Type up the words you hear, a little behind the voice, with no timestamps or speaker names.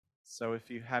So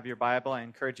if you have your Bible, I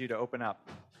encourage you to open up.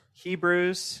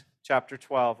 Hebrews chapter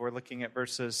 12. We're looking at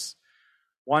verses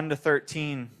 1 to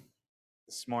 13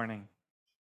 this morning.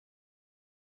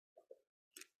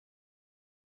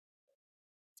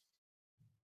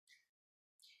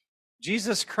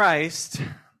 Jesus Christ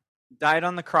died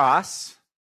on the cross,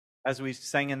 as we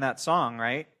sang in that song,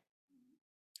 right?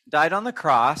 Died on the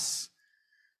cross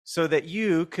so that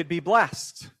you could be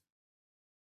blessed.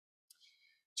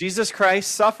 Jesus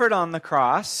Christ suffered on the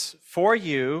cross for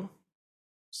you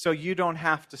so you don't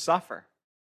have to suffer.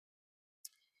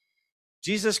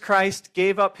 Jesus Christ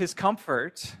gave up his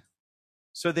comfort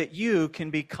so that you can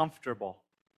be comfortable.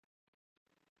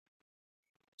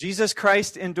 Jesus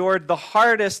Christ endured the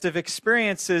hardest of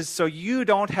experiences so you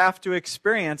don't have to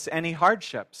experience any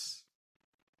hardships.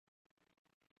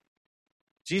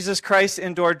 Jesus Christ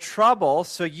endured trouble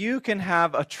so you can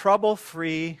have a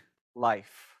trouble-free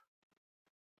life.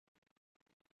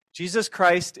 Jesus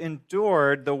Christ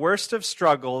endured the worst of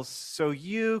struggles so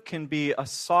you can be a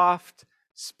soft,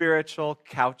 spiritual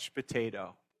couch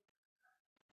potato.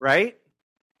 Right?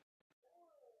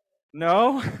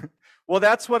 No? Well,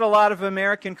 that's what a lot of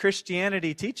American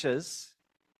Christianity teaches.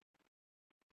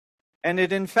 And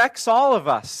it infects all of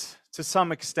us to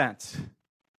some extent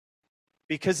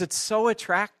because it's so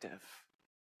attractive.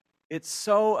 It's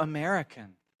so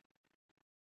American.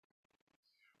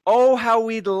 Oh, how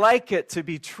we'd like it to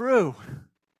be true.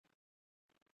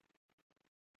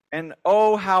 And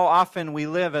oh, how often we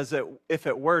live as if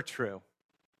it were true.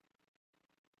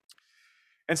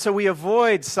 And so we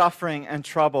avoid suffering and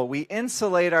trouble. We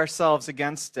insulate ourselves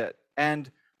against it.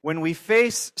 And when we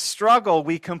face struggle,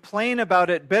 we complain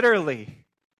about it bitterly.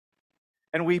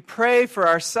 And we pray for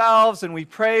ourselves and we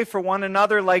pray for one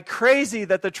another like crazy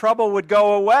that the trouble would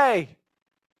go away.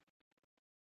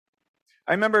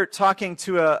 I remember talking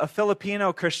to a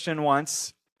Filipino Christian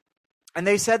once, and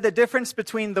they said the difference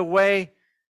between the way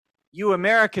you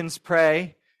Americans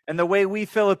pray and the way we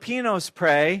Filipinos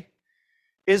pray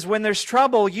is when there's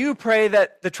trouble, you pray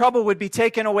that the trouble would be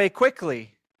taken away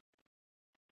quickly.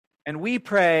 And we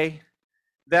pray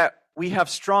that we have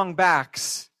strong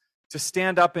backs to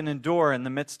stand up and endure in the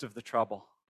midst of the trouble.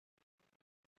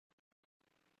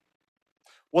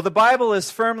 Well, the Bible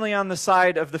is firmly on the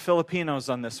side of the Filipinos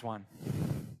on this one.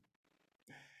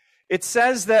 It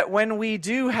says that when we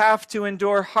do have to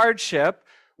endure hardship,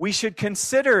 we should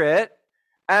consider it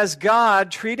as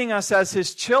God treating us as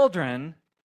his children,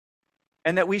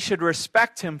 and that we should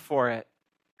respect him for it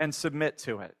and submit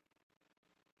to it.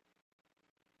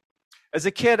 As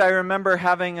a kid, I remember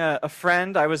having a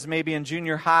friend. I was maybe in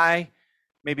junior high,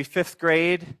 maybe 5th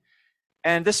grade.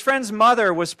 And this friend's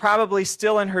mother was probably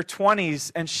still in her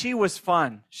 20s, and she was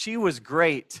fun. She was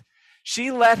great. She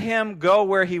let him go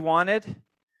where he wanted.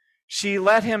 She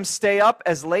let him stay up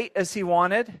as late as he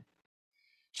wanted.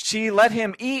 She let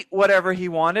him eat whatever he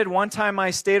wanted. One time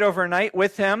I stayed overnight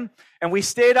with him, and we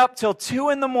stayed up till 2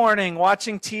 a.m.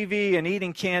 watching TV and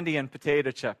eating candy and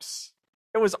potato chips.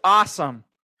 It was awesome.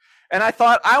 And I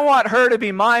thought, I want her to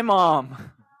be my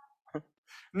mom.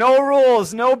 No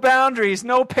rules, no boundaries,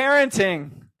 no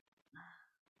parenting.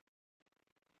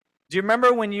 Do you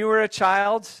remember when you were a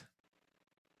child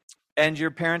and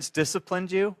your parents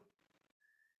disciplined you?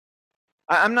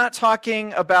 I'm not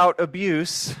talking about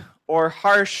abuse or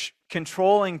harsh,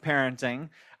 controlling parenting.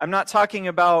 I'm not talking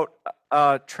about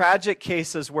tragic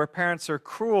cases where parents are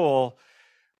cruel,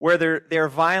 where they're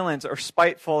violent or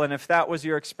spiteful, and if that was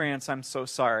your experience, I'm so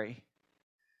sorry.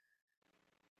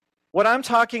 What I'm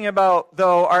talking about,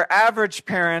 though, are average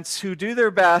parents who do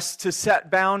their best to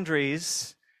set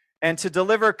boundaries and to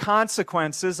deliver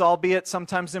consequences, albeit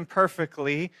sometimes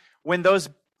imperfectly, when those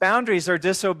boundaries are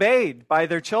disobeyed by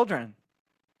their children.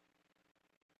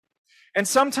 And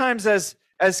sometimes as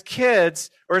kids,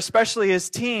 or especially as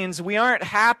teens, we aren't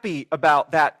happy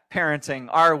about that parenting,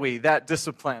 are we? That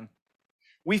discipline.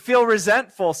 We feel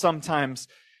resentful sometimes.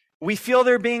 We feel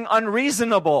they're being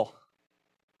unreasonable.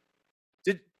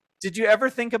 Did you ever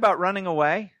think about running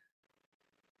away?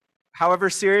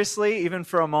 However seriously, even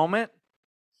for a moment?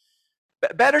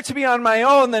 Better to be on my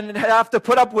own than have to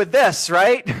put up with this,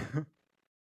 right?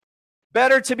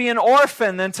 Better to be an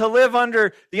orphan than to live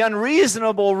under the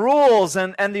unreasonable rules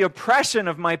and the oppression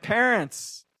of my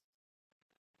parents.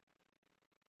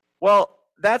 Well,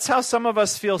 that's how some of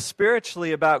us feel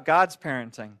spiritually about God's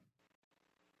parenting.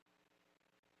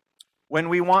 When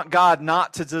we want God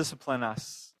not to discipline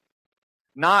us,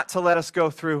 not to let us go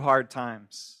through hard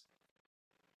times.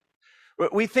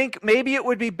 We think maybe it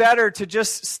would be better to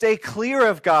just stay clear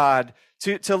of God,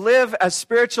 to live as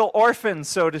spiritual orphans,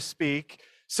 so to speak,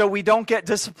 so we don't get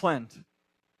disciplined.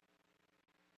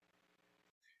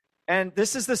 And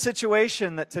this is the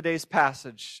situation that today's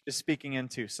passage is speaking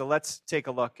into. So let's take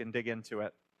a look and dig into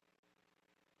it.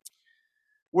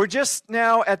 We're just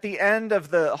now at the end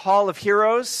of the Hall of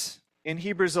Heroes in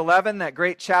Hebrews 11, that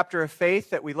great chapter of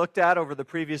faith that we looked at over the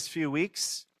previous few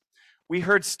weeks. We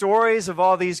heard stories of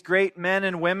all these great men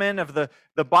and women of the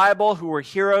Bible who were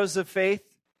heroes of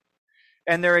faith.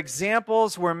 And their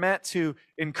examples were meant to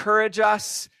encourage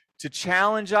us, to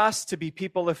challenge us to be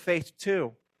people of faith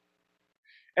too.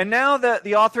 And now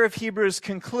the author of Hebrews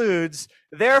concludes,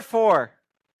 therefore,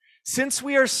 since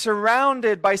we are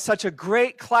surrounded by such a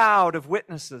great cloud of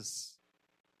witnesses,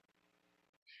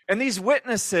 and these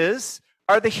witnesses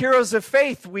are the heroes of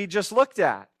faith we just looked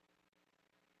at.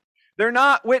 They're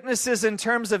not witnesses in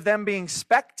terms of them being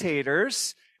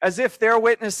spectators, as if they're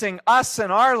witnessing us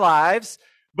and our lives,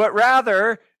 but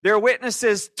rather they're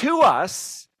witnesses to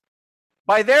us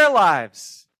by their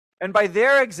lives and by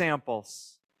their examples.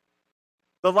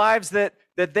 The lives that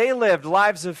they lived,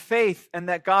 lives of faith, and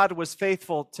that God was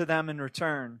faithful to them in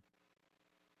return.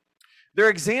 Their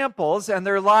examples and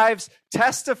their lives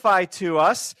testify to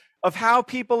us of how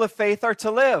people of faith are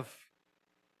to live.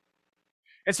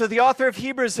 And so the author of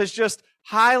Hebrews has just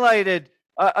highlighted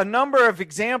a number of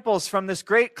examples from this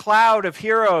great cloud of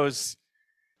heroes.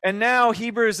 And now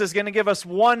Hebrews is going to give us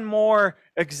one more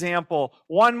example,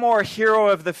 one more hero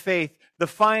of the faith, the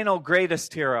final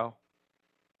greatest hero,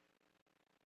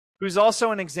 who's also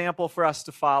an example for us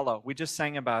to follow. We just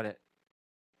sang about it.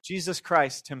 Jesus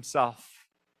Christ himself.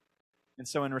 And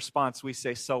so in response, we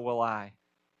say, so will I.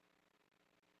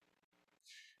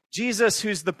 Jesus,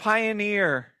 who's the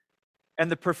pioneer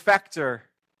and the perfecter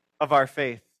of our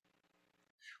faith.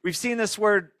 We've seen this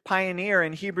word pioneer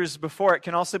in Hebrews before. It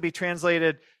can also be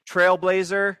translated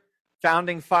trailblazer,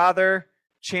 founding father,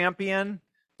 champion,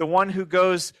 the one who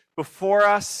goes before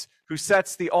us, who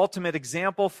sets the ultimate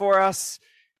example for us.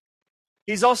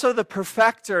 He's also the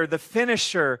perfecter, the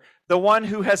finisher, the one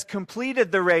who has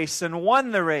completed the race and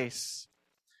won the race.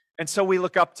 And so we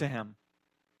look up to him.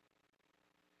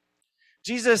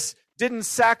 Jesus didn't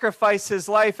sacrifice his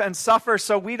life and suffer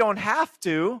so we don't have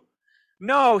to.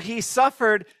 No, he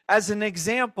suffered as an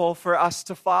example for us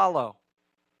to follow.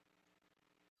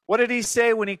 What did he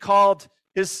say when he called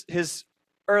his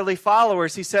early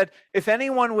followers? He said, if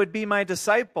anyone would be my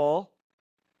disciple,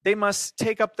 they must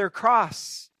take up their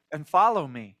cross and follow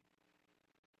me.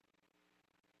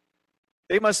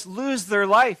 They must lose their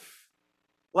life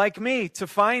like me to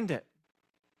find it.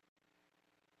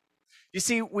 You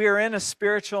see, we are in a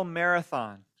spiritual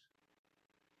marathon.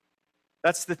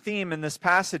 That's the theme in this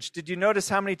passage. Did you notice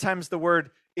how many times the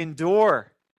word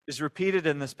endure is repeated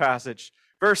in this passage?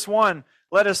 Verse 1,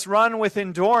 let us run with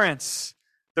endurance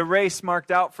the race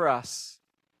marked out for us.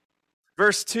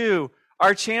 Verse 2,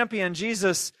 our champion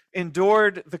Jesus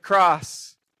endured the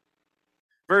cross.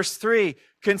 Verse 3,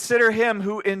 consider him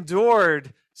who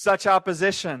endured such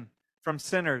opposition from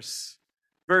sinners.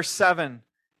 Verse 7,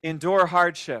 endure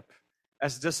hardship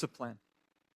as discipline.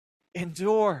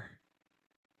 Endure,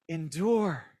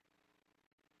 endure,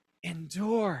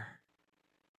 endure,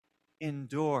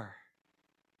 endure.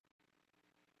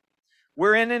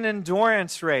 We're in an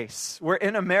endurance race. We're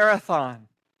in a marathon.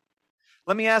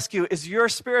 Let me ask you, is your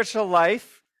spiritual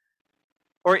life,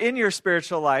 or in your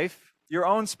spiritual life, your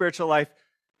own spiritual life,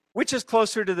 which is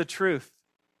closer to the truth?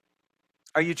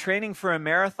 Are you training for a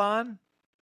marathon,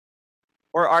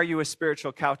 or are you a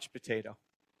spiritual couch potato?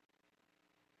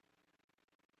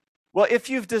 Well, if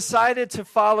you've decided to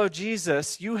follow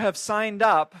Jesus, you have signed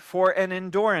up for an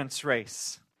endurance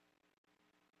race.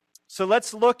 So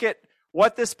let's look at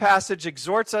what this passage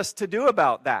exhorts us to do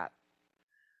about that.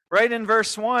 Right in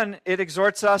verse 1, it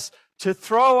exhorts us to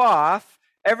throw off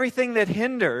everything that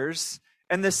hinders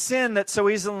and the sin that so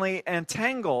easily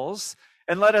entangles,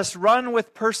 and let us run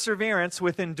with perseverance,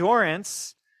 with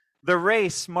endurance, the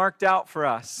race marked out for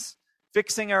us,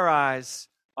 fixing our eyes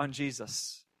on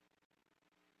Jesus.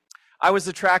 I was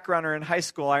a track runner in high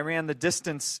school. I ran the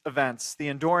distance events, the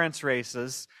endurance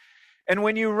races. And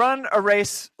when you run a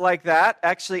race like that,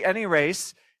 actually any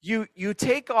race, you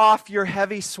take off your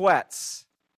heavy sweats,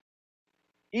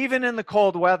 even in the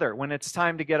cold weather when it's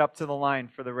time to get up to the line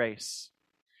for the race.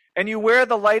 And you wear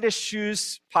the lightest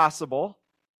shoes possible.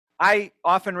 I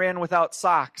often ran without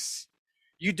socks.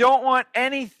 You don't want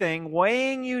anything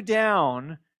weighing you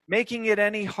down, making it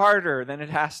any harder than it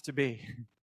has to be,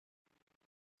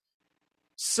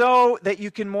 so that you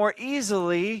can more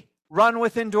easily run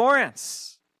with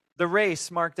endurance the race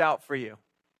marked out for you.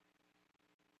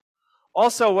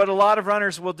 Also, what a lot of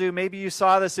runners will do, maybe you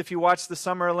saw this if you watched the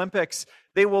Summer Olympics,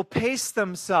 they will pace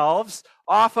themselves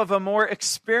off of a more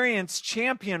experienced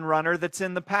champion runner that's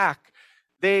in the pack.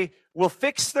 They will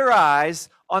fix their eyes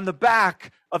on the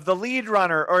back of the lead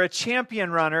runner or a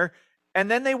champion runner, and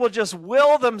then they will just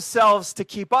will themselves to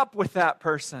keep up with that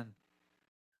person,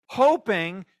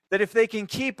 hoping that if they can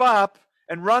keep up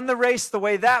and run the race the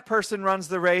way that person runs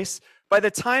the race, by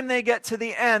the time they get to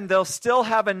the end, they'll still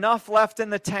have enough left in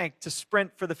the tank to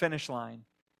sprint for the finish line.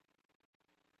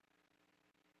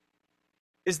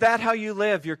 Is that how you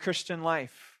live your Christian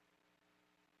life?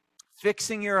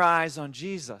 Fixing your eyes on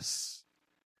Jesus,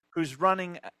 who's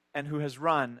running and who has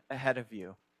run ahead of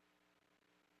you.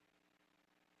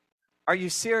 Are you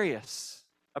serious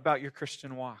about your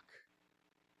Christian walk?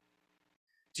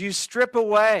 Do you strip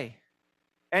away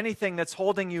anything that's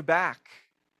holding you back?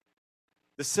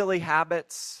 The silly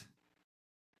habits,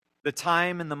 the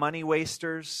time and the money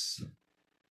wasters,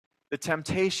 the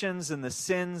temptations and the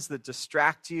sins that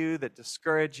distract you, that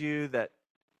discourage you, that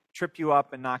trip you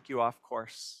up and knock you off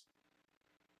course.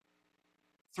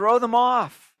 Throw them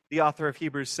off, the author of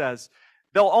Hebrews says.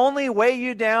 They'll only weigh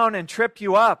you down and trip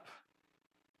you up.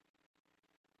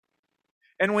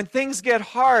 And when things get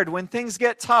hard, when things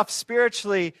get tough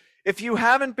spiritually, if you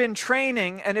haven't been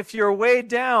training and if you're weighed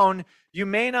down, you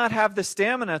may not have the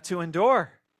stamina to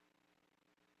endure.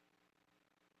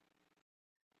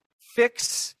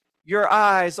 Fix your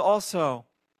eyes also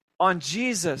on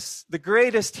Jesus, the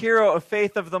greatest hero of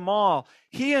faith of them all.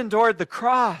 He endured the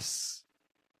cross.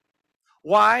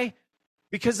 Why?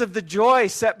 Because of the joy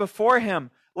set before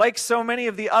him. Like so many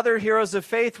of the other heroes of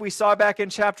faith we saw back in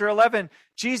chapter 11,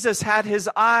 Jesus had his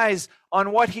eyes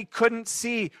on what he couldn't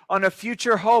see, on a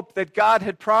future hope that God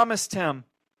had promised him.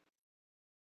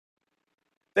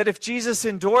 That if Jesus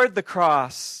endured the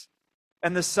cross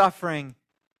and the suffering,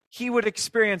 he would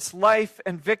experience life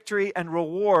and victory and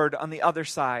reward on the other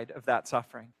side of that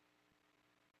suffering.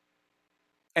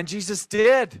 And Jesus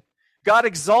did. God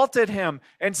exalted him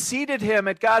and seated him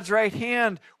at God's right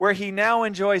hand, where he now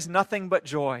enjoys nothing but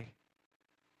joy.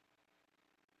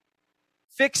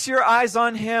 Fix your eyes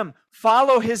on him.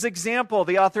 Follow his example,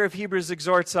 the author of Hebrews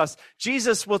exhorts us.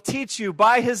 Jesus will teach you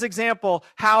by his example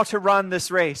how to run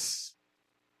this race.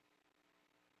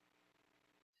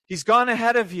 He's gone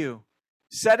ahead of you,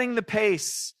 setting the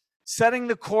pace, setting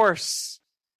the course,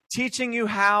 teaching you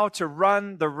how to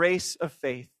run the race of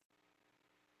faith.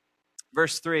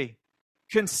 Verse 3,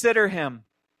 consider him,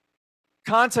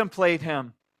 contemplate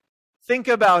him, think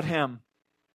about him,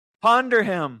 ponder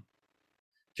him.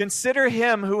 Consider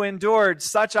him who endured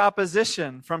such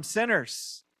opposition from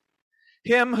sinners.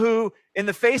 Him who, in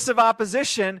the face of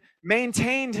opposition,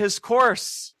 maintained his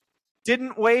course,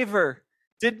 didn't waver,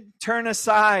 didn't turn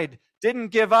aside, didn't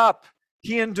give up.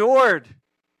 He endured.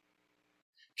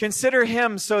 Consider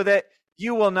him so that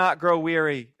you will not grow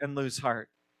weary and lose heart.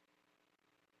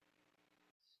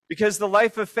 Because the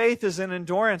life of faith is an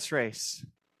endurance race.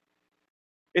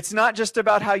 It's not just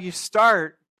about how you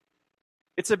start,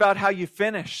 it's about how you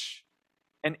finish,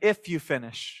 and if you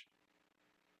finish.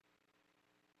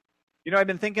 You know, I've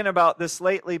been thinking about this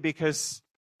lately because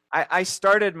I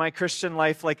started my Christian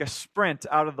life like a sprint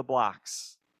out of the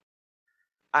blocks.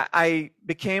 I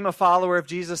became a follower of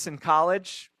Jesus in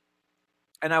college,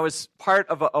 and I was part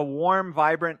of a warm,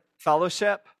 vibrant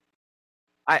fellowship.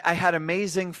 I had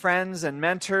amazing friends and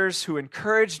mentors who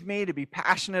encouraged me to be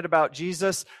passionate about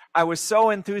Jesus. I was so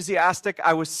enthusiastic.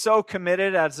 I was so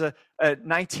committed as a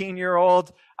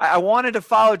 19-year-old. I wanted to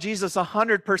follow Jesus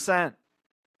 100%.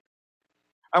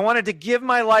 I wanted to give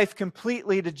my life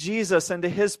completely to Jesus and to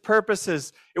his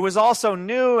purposes. It was also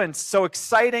new and so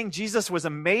exciting. Jesus was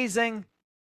amazing.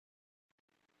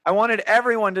 I wanted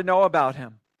everyone to know about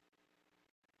him.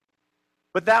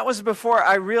 But that was before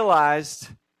I realized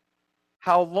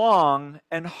how long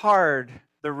and hard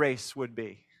the race would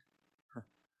be.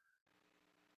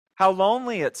 How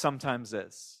lonely it sometimes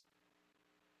is.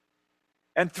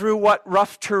 And through what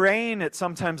rough terrain it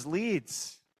sometimes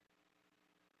leads.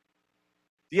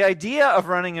 The idea of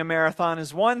running a marathon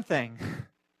is one thing,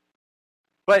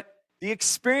 but the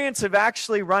experience of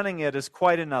actually running it is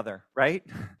quite another, right?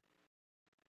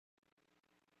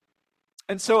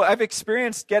 And so I've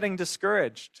experienced getting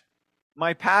discouraged.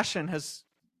 My passion has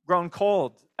grown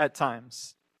cold at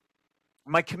times.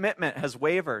 My commitment has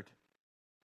wavered.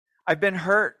 I've been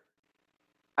hurt.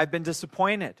 I've been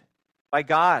disappointed by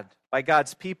God, by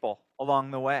God's people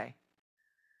along the way.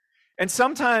 And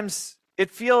sometimes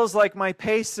it feels like my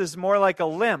pace is more like a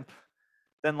limp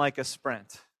than like a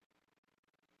sprint.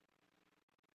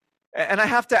 And I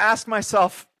have to ask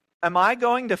myself, am I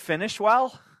going to finish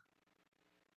well?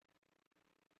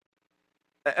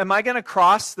 Am I going to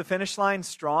cross the finish line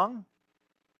strong?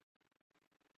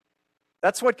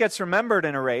 That's what gets remembered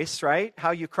in a race, right? How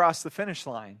you cross the finish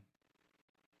line.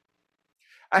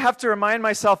 I have to remind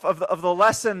myself of the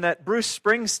lesson that Bruce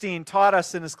Springsteen taught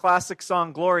us in his classic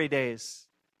song, Glory Days.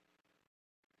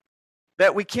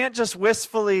 That we can't just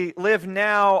wistfully live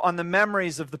now on the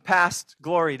memories of the past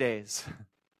glory days.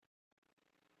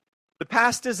 The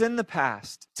past is in the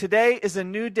past. Today is a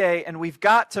new day, and we've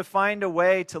got to find a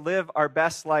way to live our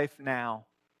best life now.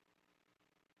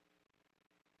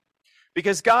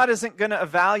 Because God isn't going to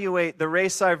evaluate the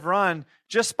race I've run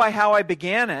just by how I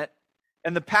began it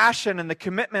and the passion and the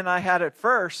commitment I had at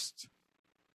first.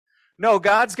 No,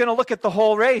 God's going to look at the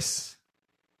whole race,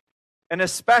 and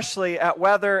especially at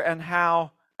whether and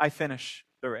how I finish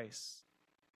the race.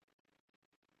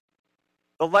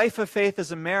 The life of faith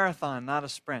is a marathon, not a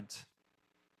sprint.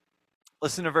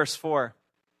 Listen to verse 4.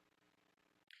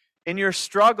 In your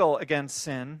struggle against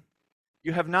sin,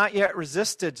 you have not yet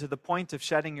resisted to the point of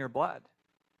shedding your blood.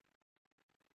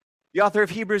 The author of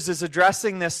Hebrews is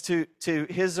addressing this to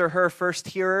his or her first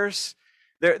hearers.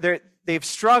 They've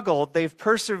struggled, they've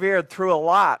persevered through a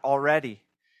lot already.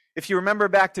 If you remember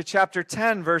back to chapter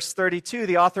 10, verse 32,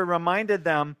 the author reminded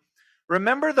them,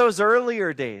 remember those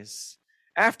earlier days,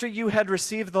 after you had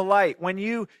received the light, when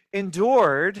you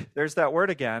endured, there's that word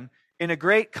again, in a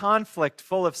great conflict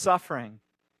full of suffering.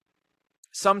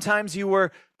 Sometimes you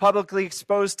were publicly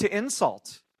exposed to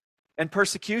insult and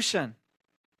persecution.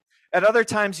 At other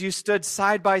times you stood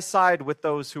side by side with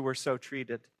those who were so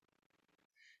treated.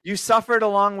 You suffered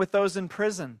along with those in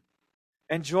prison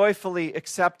and joyfully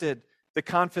accepted the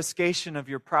confiscation of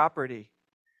your property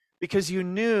because you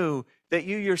knew that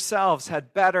you yourselves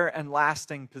had better and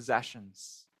lasting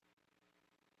possessions.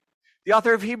 The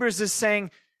author of Hebrews is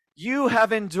saying, you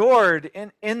have endured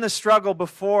in the struggle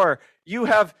before. You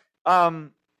have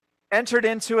entered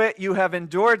into it. You have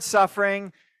endured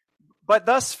suffering. But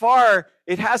thus far,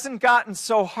 it hasn't gotten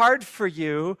so hard for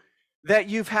you that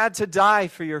you've had to die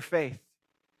for your faith.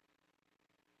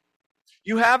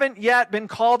 You haven't yet been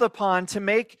called upon to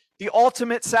make the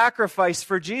ultimate sacrifice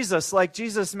for Jesus like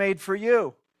Jesus made for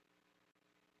you.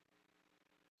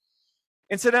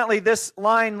 Incidentally, this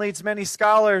line leads many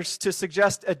scholars to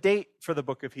suggest a date for the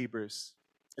book of Hebrews,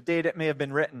 a date it may have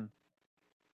been written.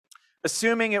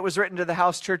 Assuming it was written to the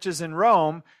house churches in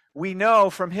Rome, we know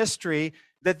from history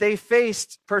that they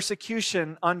faced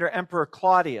persecution under Emperor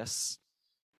Claudius.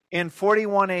 In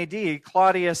 41 AD,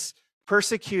 Claudius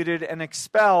persecuted and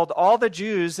expelled all the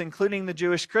Jews, including the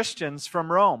Jewish Christians,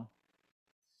 from Rome.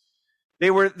 They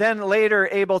were then later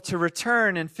able to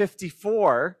return in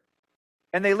 54,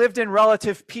 and they lived in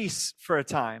relative peace for a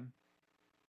time,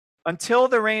 until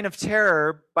the reign of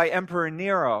terror by Emperor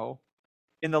Nero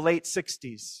in the late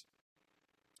 60s.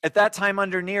 At that time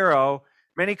under Nero,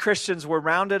 many Christians were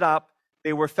rounded up,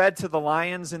 they were fed to the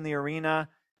lions in the arena,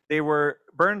 they were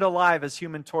burned alive as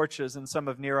human torches in some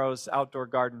of Nero's outdoor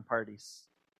garden parties.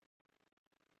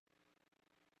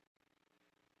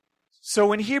 So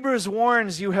when Hebrews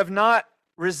warns you have not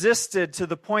resisted to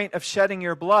the point of shedding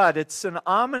your blood, it's an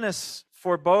ominous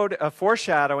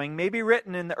foreshadowing, maybe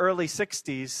written in the early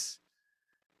 60s,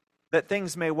 that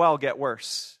things may well get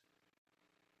worse.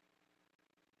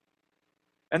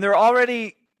 And they're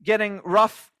already getting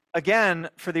rough again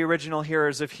for the original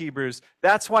hearers of Hebrews.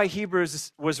 That's why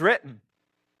Hebrews was written,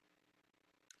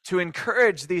 to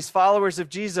encourage these followers of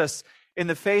Jesus in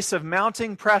the face of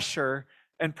mounting pressure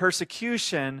and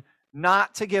persecution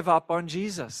not to give up on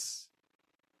Jesus,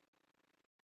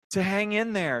 to hang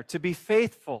in there, to be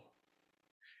faithful.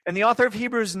 And the author of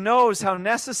Hebrews knows how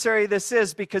necessary this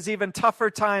is because even tougher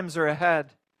times are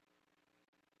ahead.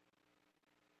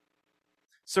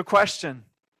 So question,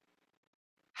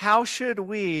 how should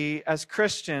we as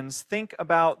Christians think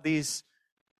about these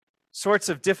sorts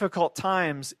of difficult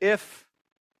times if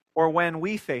or when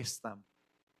we face them?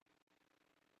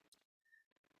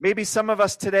 Maybe some of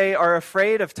us today are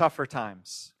afraid of tougher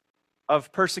times,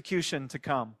 of persecution to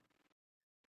come,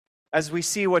 as we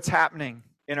see what's happening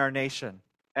in our nation.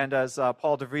 And as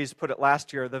Paul DeVries put it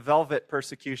last year, the velvet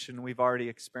persecution we've already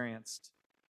experienced.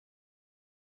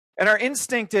 And our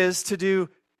instinct is to do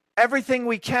everything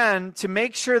we can to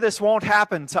make sure this won't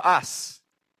happen to us.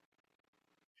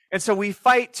 And so we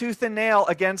fight tooth and nail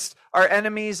against our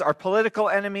enemies, our political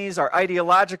enemies, our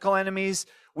ideological enemies.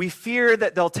 We fear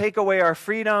that they'll take away our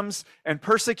freedoms and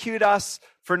persecute us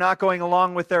for not going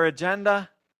along with their agenda.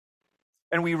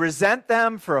 And we resent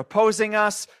them for opposing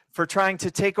us, for trying to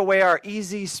take away our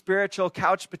easy spiritual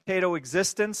couch potato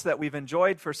existence that we've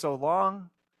enjoyed for so long.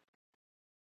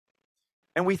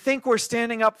 And we think we're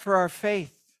standing up for our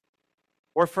faith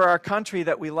or for our country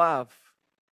that we love.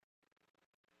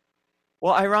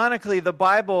 Well, ironically, the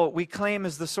Bible we claim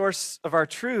as the source of our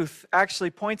truth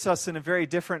actually points us in a very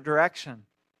different direction.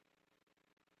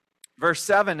 Verse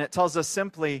 7, it tells us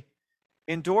simply,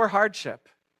 endure hardship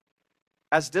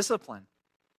as discipline.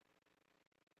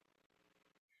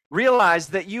 Realize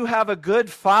that you have a good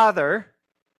Father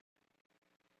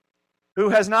who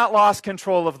has not lost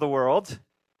control of the world,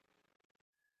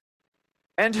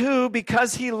 and who,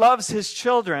 because he loves his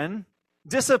children,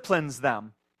 disciplines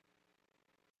them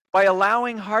by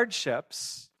allowing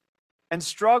hardships and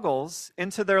struggles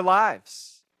into their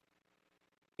lives,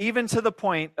 even to the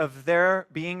point of their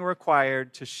being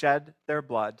required to shed their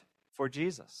blood for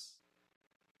Jesus.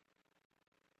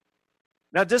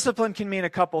 Now, discipline can mean a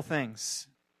couple things.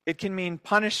 It can mean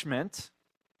punishment.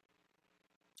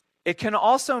 It can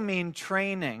also mean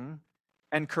training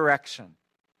and correction.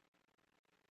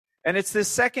 And it's this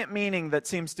second meaning that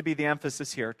seems to be the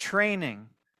emphasis here, training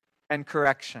and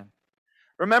correction.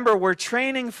 Remember, we're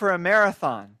training for a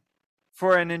marathon,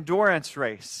 for an endurance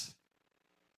race.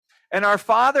 And our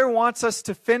Father wants us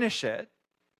to finish it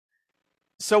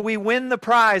so we win the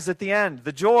prize at the end,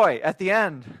 the joy at the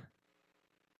end.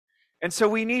 And so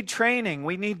we need training,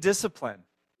 we need discipline.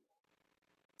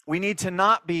 We need to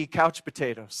not be couch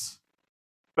potatoes,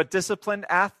 but disciplined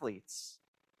athletes.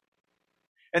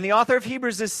 And the author of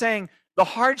Hebrews is saying the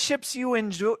hardships you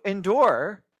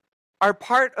endure are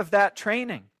part of that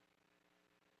training.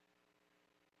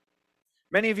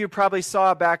 Many of you probably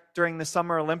saw back during the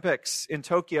Summer Olympics in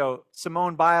Tokyo,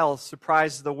 Simone Biles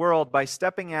surprised the world by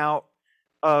stepping out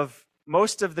of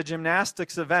most of the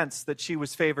gymnastics events that she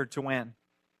was favored to win.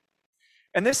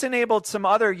 And this enabled some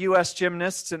other U.S.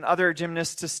 gymnasts and other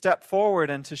gymnasts to step forward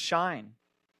and to shine.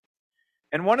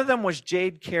 And one of them was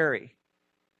Jade Carey.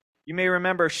 You may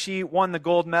remember she won the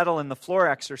gold medal in the floor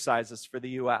exercises for the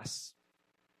U.S.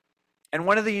 And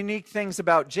one of the unique things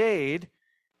about Jade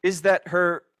is that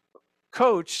her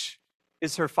coach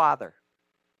is her father.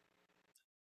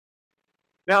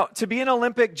 Now, to be an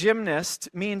Olympic gymnast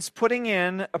means putting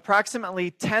in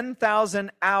approximately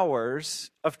 10,000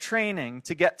 hours of training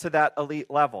to get to that elite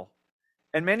level.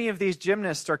 And many of these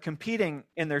gymnasts are competing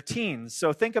in their teens,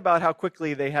 so think about how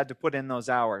quickly they had to put in those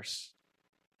hours.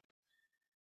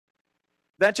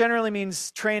 That generally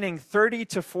means training 30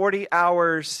 to 40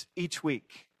 hours each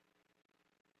week.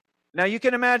 Now, you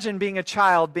can imagine being a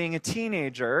child, being a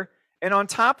teenager, and on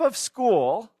top of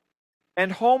school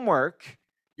and homework,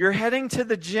 you're heading to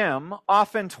the gym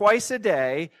often twice a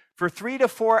day for 3 to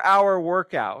 4 hour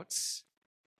workouts,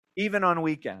 even on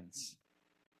weekends.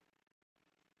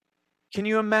 Can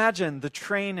you imagine the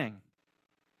training,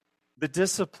 the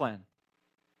discipline,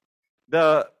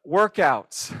 the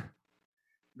workouts,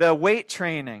 the weight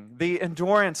training, the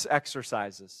endurance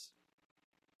exercises?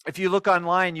 If you look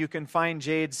online, you can find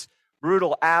Jade's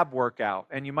brutal ab workout,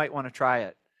 and you might want to try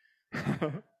it.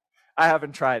 I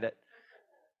haven't tried it.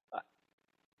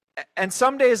 And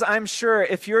some days, I'm sure,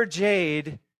 if you're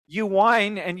Jade, you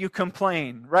whine and you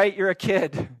complain, right? You're a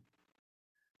kid.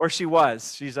 Or she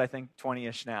was. She's, I think,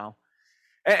 20-ish now.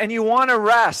 And you want to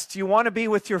rest. You want to be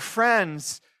with your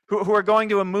friends who are going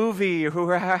to a movie, who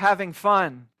are having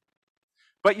fun.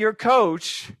 But your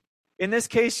coach, in this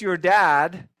case your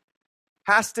dad,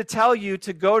 has to tell you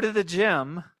to go to the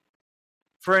gym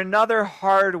for another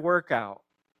hard workout.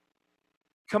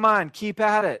 Come on, keep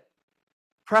at it.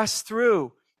 Press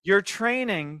through. You're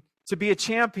training to be a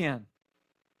champion.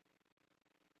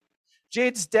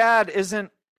 Jade's dad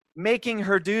isn't making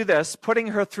her do this, putting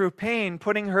her through pain,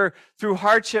 putting her through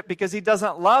hardship because he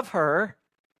doesn't love her.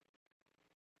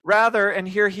 Rather, and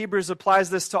here Hebrews applies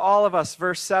this to all of us,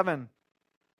 verse 7.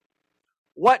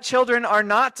 What children are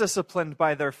not disciplined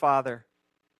by their father?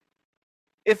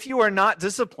 If you are not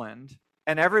disciplined,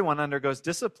 and everyone undergoes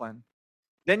discipline,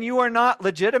 then you are not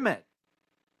legitimate,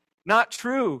 not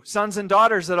true sons and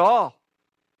daughters at all.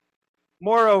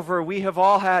 Moreover, we have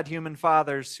all had human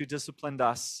fathers who disciplined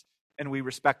us, and we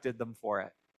respected them for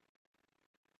it.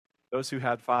 Those who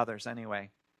had fathers,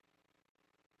 anyway.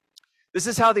 This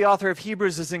is how the author of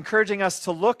Hebrews is encouraging us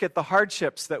to look at the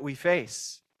hardships that we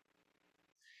face.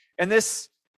 And this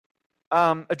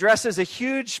addresses a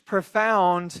huge,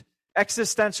 profound,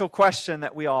 existential question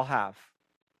that we all have.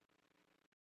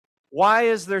 Why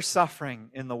is there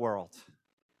suffering in the world?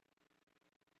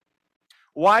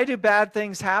 Why do bad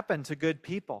things happen to good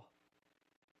people?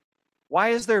 Why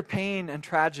is there pain and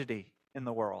tragedy in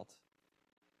the world?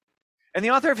 And the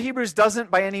author of Hebrews doesn't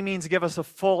by any means give us a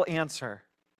full answer.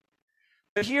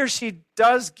 But he or she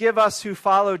does give us who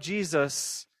follow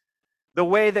Jesus the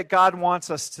way that God wants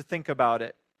us to think about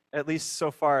it, at least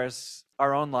so far as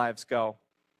our own lives go.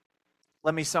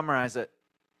 Let me summarize it.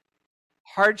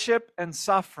 Hardship and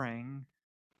suffering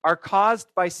are caused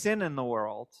by sin in the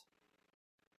world,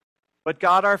 but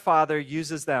God our Father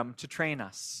uses them to train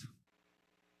us.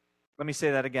 Let me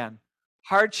say that again.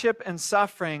 Hardship and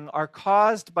suffering are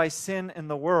caused by sin in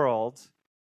the world,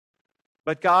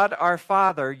 but God our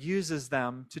Father uses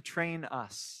them to train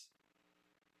us.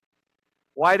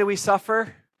 Why do we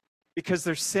suffer? Because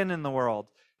there's sin in the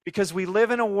world. Because we live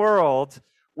in a world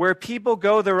where people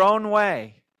go their own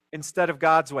way instead of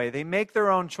God's way. They make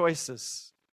their own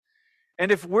choices.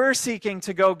 And if we're seeking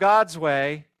to go God's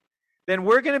way, then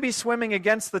we're going to be swimming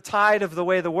against the tide of the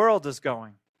way the world is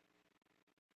going.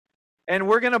 And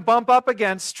we're going to bump up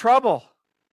against trouble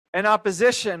and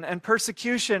opposition and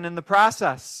persecution in the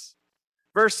process.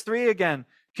 Verse 3 again,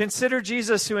 consider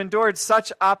Jesus who endured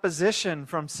such opposition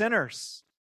from sinners.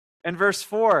 And verse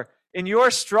 4, in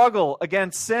your struggle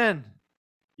against sin,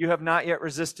 you have not yet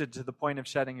resisted to the point of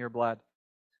shedding your blood.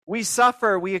 We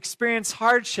suffer, we experience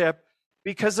hardship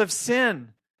because of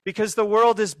sin, because the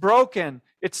world is broken.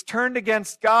 It's turned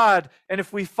against God. And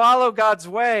if we follow God's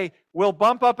way, we'll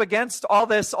bump up against all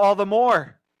this all the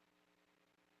more.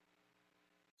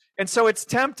 And so it's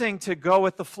tempting to go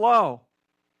with the flow,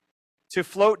 to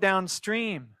float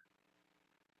downstream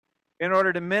in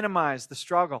order to minimize the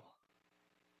struggle.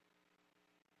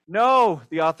 No,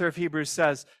 the author of Hebrews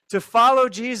says, to follow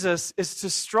Jesus is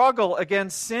to struggle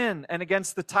against sin and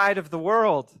against the tide of the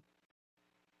world.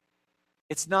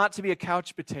 It's not to be a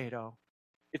couch potato.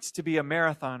 It's to be a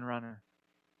marathon runner.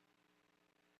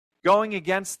 Going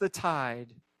against the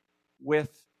tide with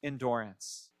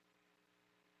endurance.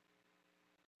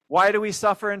 Why do we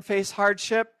suffer and face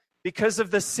hardship? Because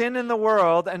of the sin in the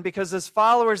world and because as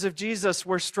followers of Jesus,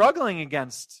 we're struggling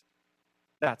against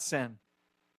that sin.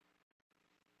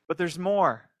 But there's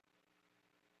more.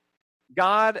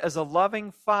 God, as a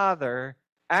loving Father,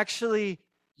 actually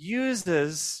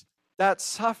uses that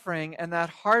suffering and that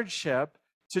hardship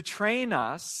to train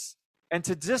us and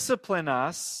to discipline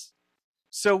us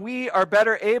so we are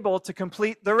better able to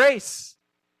complete the race.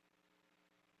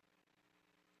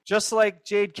 Just like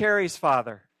Jade Carey's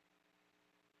father.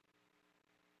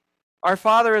 Our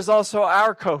Father is also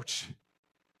our coach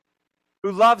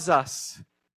who loves us,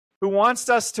 who wants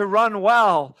us to run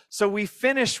well so we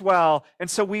finish well and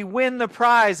so we win the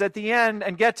prize at the end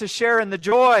and get to share in the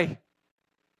joy.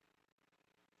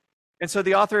 And so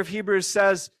the author of Hebrews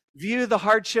says, view the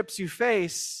hardships you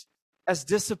face as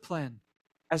discipline,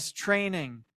 as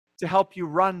training to help you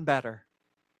run better.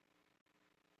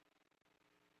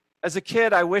 As a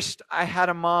kid, I wished I had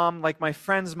a mom like my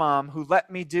friend's mom who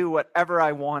let me do whatever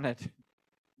I wanted.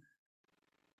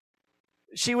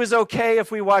 She was okay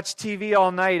if we watched TV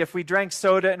all night, if we drank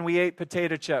soda and we ate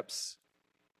potato chips.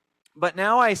 But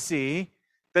now I see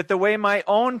that the way my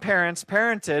own parents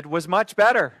parented was much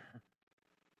better.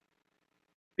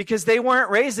 Because they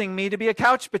weren't raising me to be a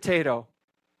couch potato.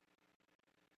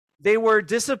 They were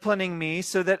disciplining me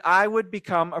so that I would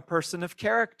become a person of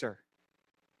character.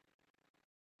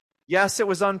 Yes, it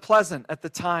was unpleasant at the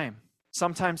time,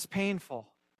 sometimes painful.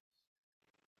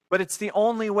 But it's the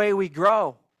only way we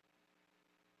grow.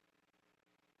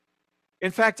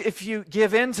 In fact, if you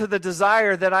give in to the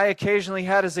desire that I occasionally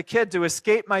had as a kid to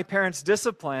escape my parents'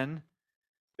 discipline,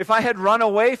 if I had run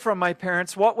away from my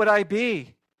parents, what would I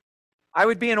be? I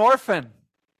would be an orphan,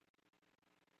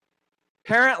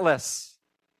 parentless.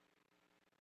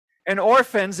 And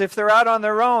orphans, if they're out on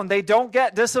their own, they don't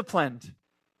get disciplined.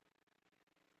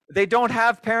 They don't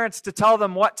have parents to tell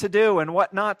them what to do and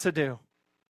what not to do.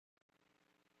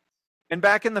 And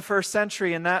back in the first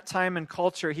century, in that time and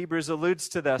culture, Hebrews alludes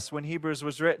to this when Hebrews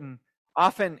was written.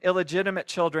 Often illegitimate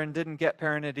children didn't get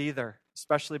parented either,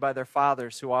 especially by their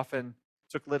fathers, who often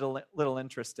took little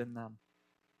interest in them.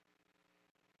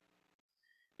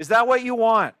 Is that what you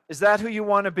want? Is that who you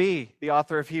want to be? The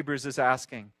author of Hebrews is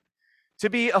asking. To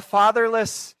be a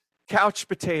fatherless couch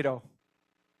potato,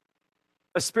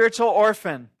 a spiritual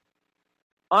orphan,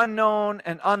 unknown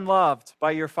and unloved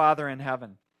by your Father in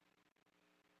heaven.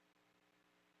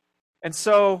 And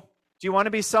so, do you want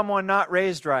to be someone not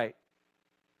raised right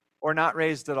or not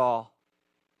raised at all?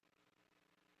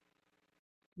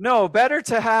 No, better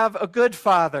to have a good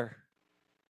father,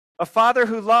 a father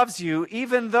who loves you,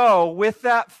 even though with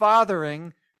that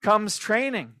fathering comes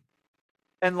training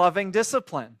and loving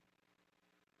discipline.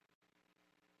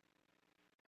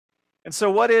 And so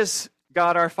what is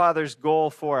God our Father's goal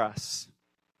for us?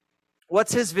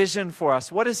 What's his vision for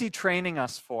us? What is he training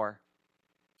us for?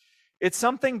 It's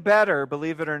something better,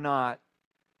 believe it or not,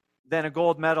 than a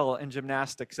gold medal in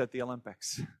gymnastics at the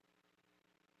Olympics.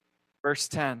 Verse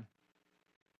 10,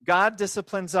 God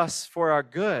disciplines us for our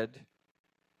good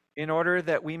in order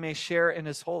that we may share in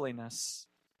his holiness.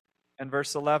 And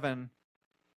verse 11,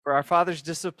 for our Father's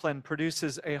discipline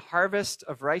produces a harvest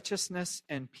of righteousness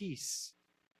and peace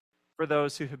for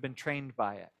those who have been trained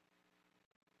by it.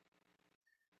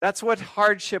 That's what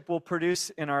hardship will produce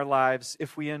in our lives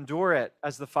if we endure it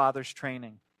as the Father's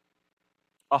training.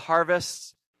 A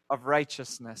harvest of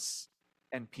righteousness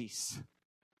and peace.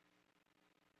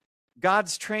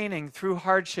 God's training through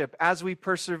hardship as we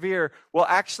persevere will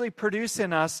actually produce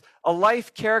in us a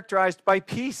life characterized by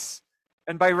peace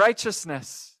and by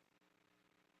righteousness.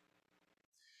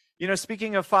 You know,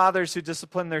 speaking of fathers who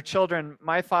discipline their children,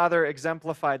 my father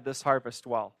exemplified this harvest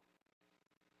well.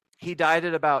 He died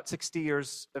at about 60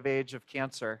 years of age of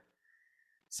cancer,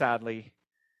 sadly.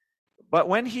 But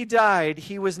when he died,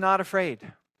 he was not afraid.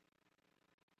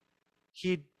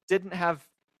 He didn't have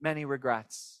many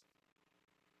regrets.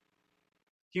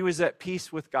 He was at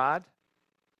peace with God,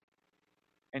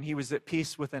 and he was at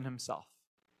peace within himself.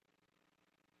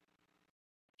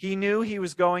 He knew he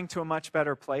was going to a much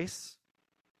better place.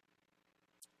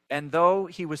 And though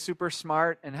he was super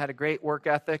smart and had a great work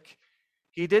ethic,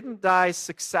 he didn't die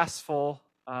successful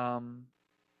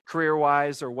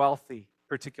career-wise or wealthy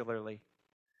particularly,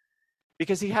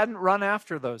 because he hadn't run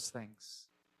after those things.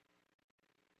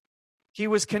 He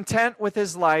was content with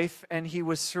his life, and he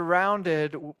was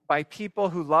surrounded by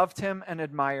people who loved him and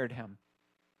admired him.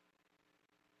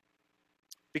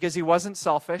 Because he wasn't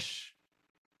selfish,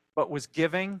 but was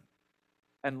giving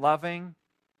and loving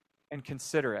and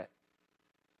considerate.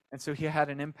 And so he had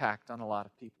an impact on a lot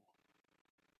of people.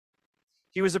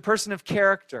 He was a person of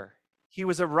character. He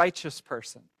was a righteous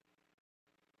person.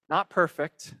 Not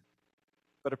perfect,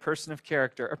 but a person of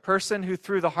character. A person who,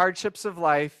 through the hardships of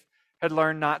life, had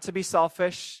learned not to be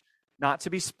selfish, not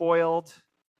to be spoiled,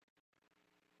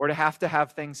 or to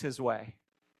have things his way.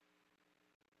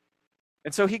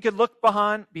 And so he could look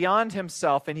beyond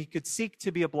himself, and he could seek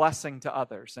to be a blessing to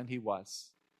others, and he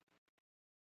was.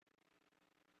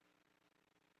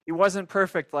 He wasn't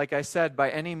perfect, like I said,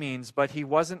 by any means, but he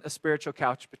wasn't a spiritual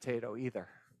couch potato either.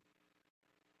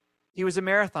 He was a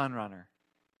marathon runner,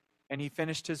 and he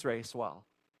finished his race well.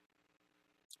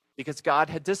 Because God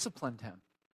had disciplined him.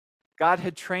 God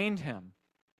had trained him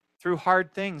through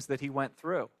hard things that he went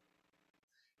through.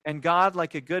 And God,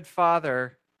 like a good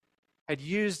father, had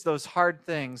used those hard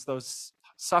things, those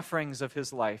sufferings of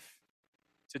his life,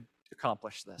 to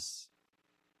accomplish this.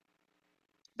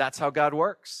 That's how God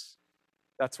works.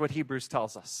 That's what Hebrews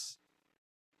tells us.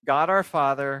 God our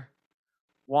Father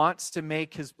wants to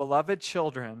make his beloved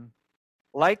children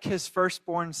like his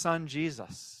firstborn son,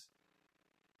 Jesus.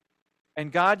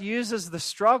 And God uses the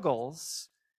struggles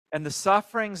and the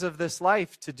sufferings of this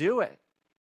life to do it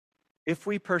if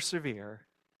we persevere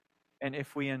and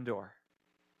if we endure.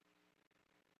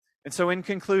 And so in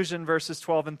conclusion, verses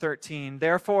 12 and 13,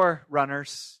 therefore,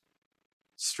 runners,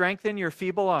 strengthen your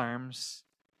feeble arms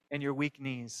and your weak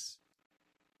knees.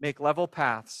 Make level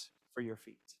paths for your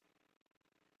feet.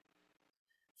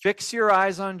 Fix your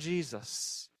eyes on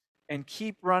Jesus and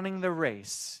keep running the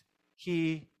race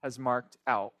he has marked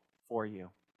out for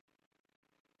you.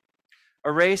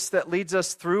 A race that leads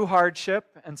us through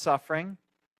hardship and suffering,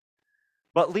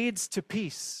 but leads to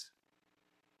peace,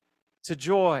 to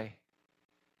joy,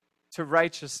 to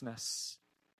righteousness,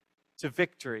 to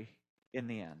victory in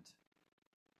the end.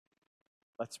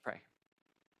 Let's pray.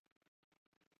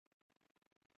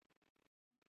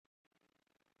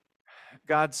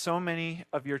 God, so many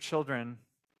of your children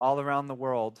all around the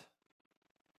world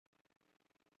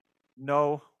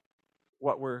know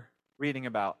what we're reading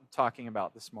about, talking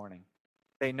about this morning.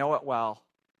 They know it well.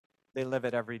 They live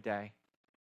it every day.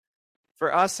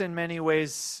 For us, in many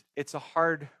ways, it's a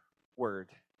hard word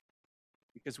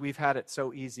because we've had it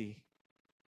so easy.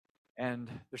 And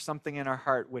there's something in our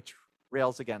heart which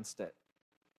rails against it.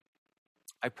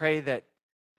 I pray that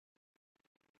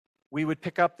we would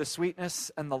pick up the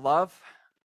sweetness and the love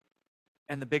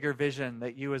and the bigger vision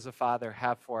that you as a father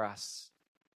have for us.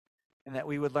 And that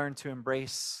we would learn to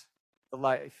embrace the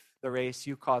life, the race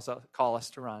you call us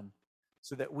to run,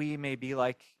 so that we may be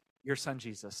like your son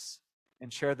Jesus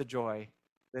and share the joy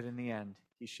that in the end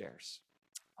he shares.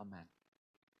 Amen.